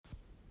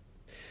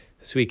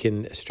This week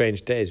in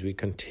Strange Days, we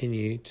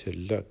continue to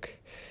look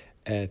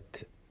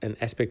at an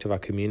aspect of our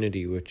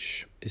community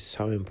which is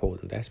so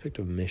important, the aspect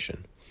of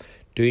mission.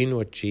 Doing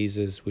what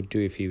Jesus would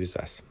do if he was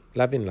us,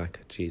 loving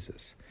like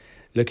Jesus.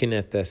 Looking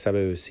at the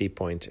suburb of Sea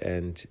Point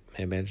and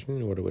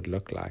imagining what it would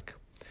look like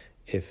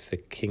if the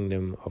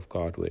kingdom of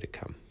God were to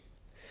come.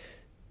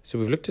 So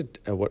we've looked at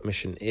what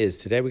mission is.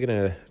 Today we're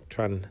going to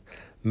try and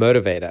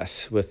motivate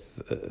us with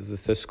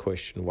this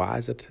question. Why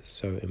is it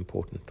so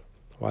important?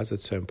 Why is it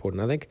so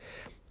important? I think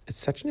it's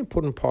such an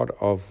important part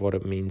of what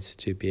it means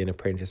to be an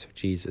apprentice of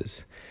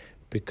Jesus,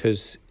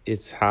 because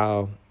it's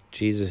how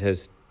Jesus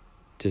has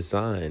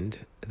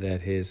designed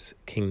that his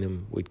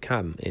kingdom would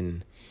come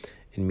in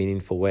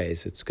meaningful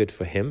ways. It's good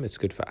for him. It's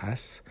good for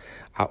us.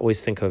 I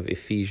always think of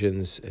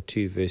Ephesians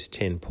 2 verse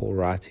 10, Paul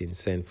writing,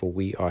 saying, "For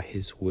we are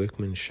his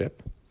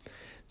workmanship."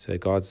 So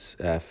God's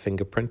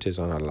fingerprint is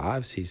on our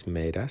lives. He's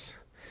made us,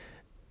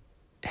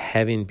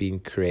 having been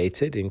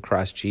created in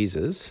Christ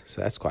Jesus.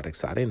 So that's quite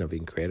exciting, of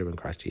being created in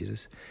Christ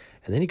Jesus.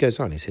 And then he goes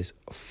on, he says,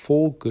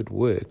 "For good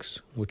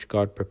works, which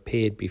God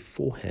prepared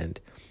beforehand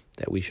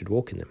that we should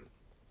walk in them."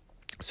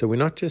 So we're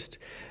not just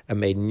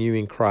made new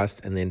in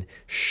Christ and then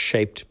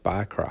shaped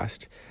by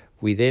Christ.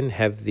 We then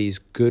have these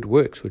good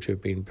works which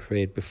have been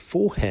prepared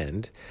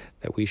beforehand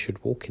that we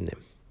should walk in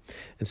them.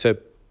 And so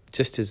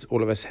just as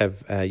all of us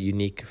have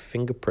unique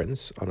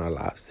fingerprints on our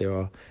lives, there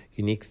are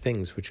unique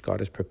things which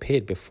God has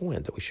prepared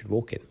beforehand that we should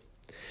walk in.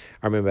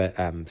 I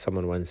remember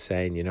someone once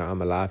saying,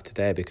 I'm alive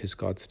today because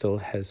God still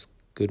has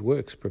good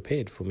works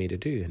prepared for me to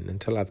do. And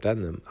until I've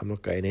done them, I'm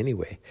not going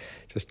anywhere.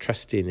 Just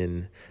trusting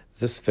in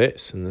this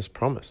verse and this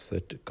promise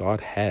that God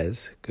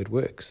has good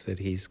works that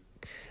he's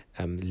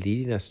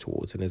leading us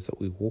towards. And as that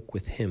we walk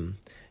with him,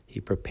 he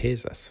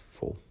prepares us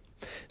for.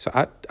 So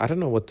I don't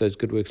know what those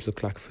good works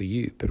look like for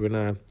you, but when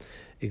I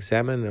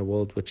examine a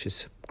world which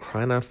is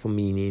crying out for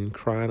meaning,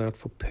 crying out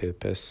for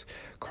purpose,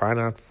 crying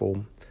out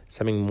for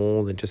something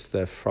more than just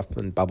the froth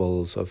and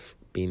bubbles of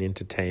being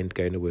entertained,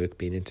 going to work,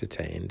 being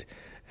entertained,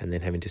 and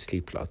then having to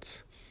sleep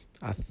lots,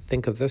 I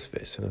think of this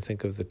verse and I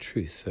think of the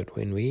truth that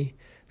when we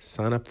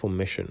sign up for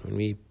mission, when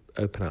we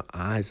open our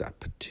eyes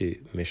up to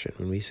mission,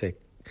 when we say,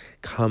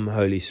 "Come,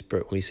 Holy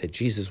Spirit," when we say,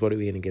 "Jesus, what are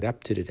we going to get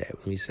up to today?"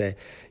 When we say,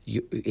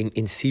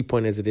 in Sea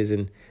Point as it is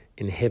in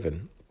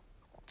heaven,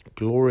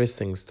 glorious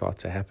things start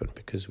to happen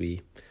because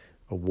we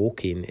are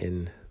walking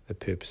in the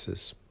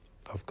purposes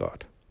of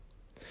God.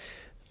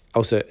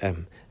 Also,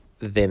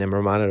 then I'm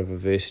reminded of a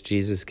verse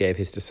Jesus gave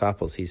his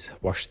disciples. He's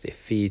washed their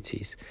feet.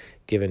 He's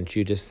given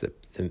Judas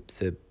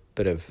the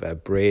bit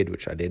of bread,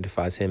 which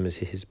identifies him as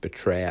his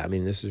betrayer. I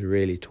mean, this is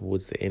really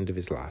towards the end of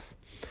his life.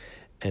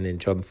 And in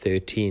John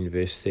 13,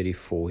 verse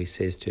 34, he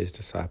says to his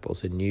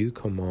disciples, "A new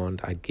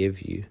command I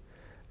give you,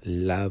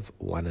 love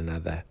one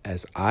another.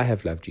 As I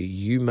have loved you,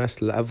 you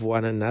must love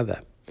one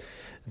another."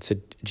 And so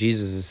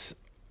Jesus is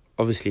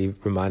obviously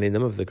reminding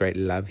them of the great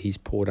love he's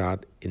poured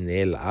out in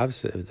their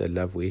lives, the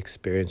love we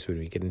experience when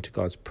we get into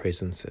God's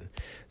presence and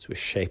so we're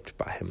shaped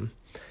by him.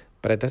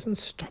 But it doesn't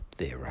stop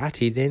there, right?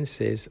 He then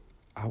says,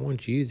 "I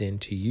want you then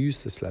to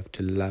use this love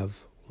to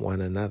love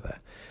one another."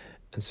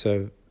 And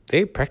so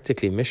very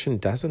practically, mission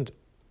doesn't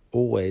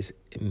always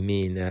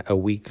mean a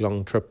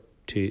week-long trip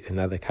to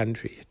another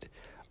country. It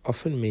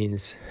often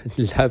means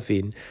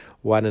loving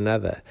one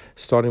another,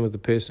 starting with the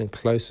person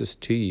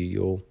closest to you,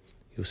 your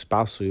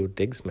spouse or your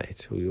digs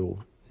mate or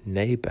your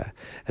neighbor,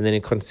 and then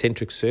in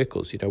concentric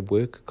circles,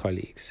 work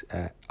colleagues,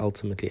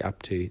 ultimately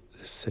up to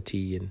the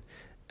city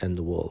and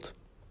the world.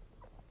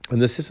 And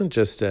this isn't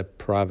just a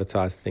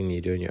privatized thing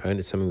you do on your own.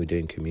 It's something we do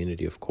in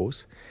community, of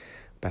course.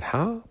 But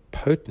how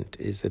potent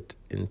is it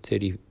in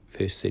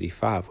verse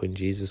 35 when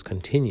Jesus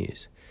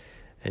continues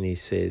and he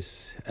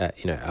says,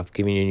 "I've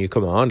given you a new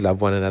command,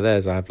 love one another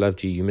as I've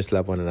loved you, you must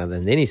love one another."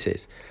 And then he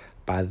says,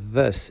 "By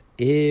this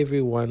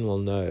everyone will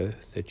know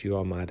that you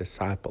are my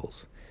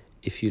disciples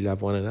if you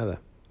love one another."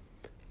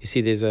 You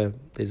see, there's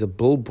a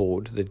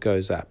billboard that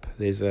goes up.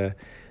 There's a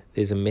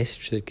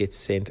message that gets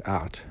sent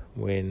out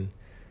when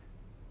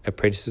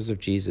apprentices of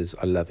Jesus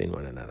are loving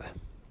one another,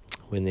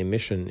 when their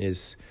mission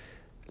is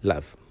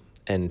love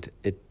and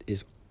it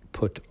is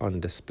put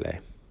on display.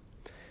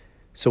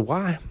 So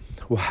why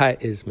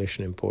is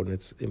mission important?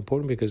 It's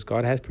important because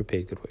God has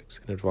prepared good works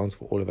in advance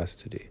for all of us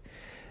to do.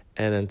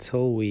 And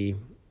until we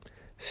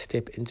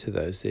step into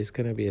those, there's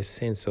going to be a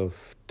sense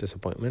of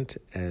disappointment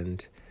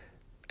and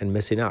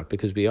missing out,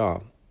 because we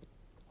are.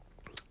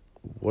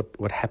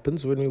 What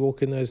happens when we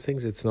walk in those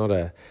things? It's not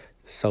a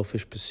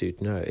selfish pursuit.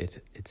 No,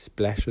 it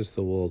splashes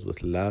the world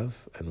with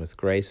love and with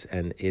grace,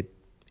 and it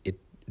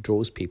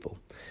draws people.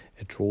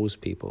 It draws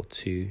people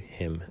to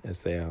him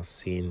as they are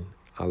seeing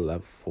our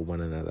love for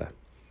one another.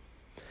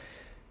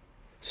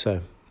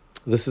 So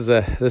this is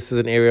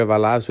an area of our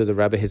lives where the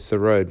rubber hits the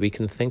road. We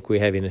can think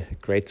we're having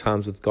great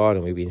times with God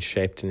and we've been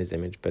shaped in his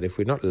image, but if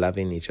we're not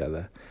loving each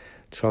other,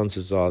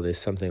 chances are there's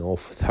something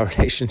off with our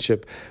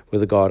relationship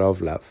with the God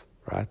of love,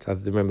 right? I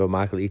remember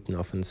Michael Eaton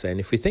often saying,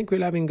 if we think we're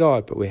loving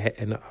God, but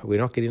we're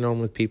not getting on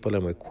with people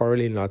and we're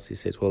quarreling lots, he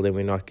says, well, then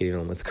we're not getting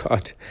on with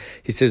God.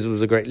 He says it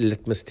was a great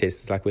litmus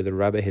test. It's like where the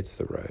rubber hits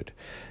the road.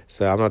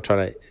 So I'm not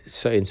trying to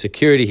sow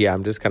insecurity here.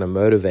 I'm just kind of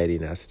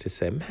motivating us to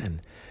say,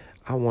 man,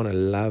 I want to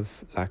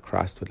love like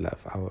Christ would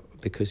love.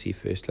 Because he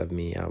first loved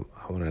me, I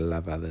want to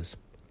love others.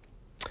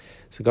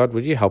 So God,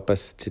 would you help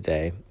us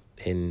today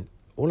in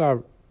all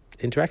our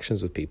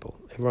interactions with people,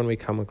 everyone we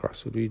come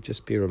across? Would we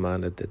just be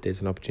reminded that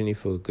there's an opportunity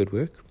for good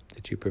work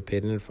that you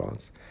prepared in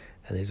advance,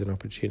 and there's an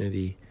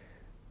opportunity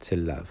to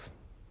love.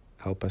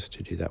 Help us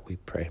to do that, we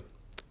pray.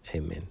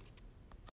 Amen.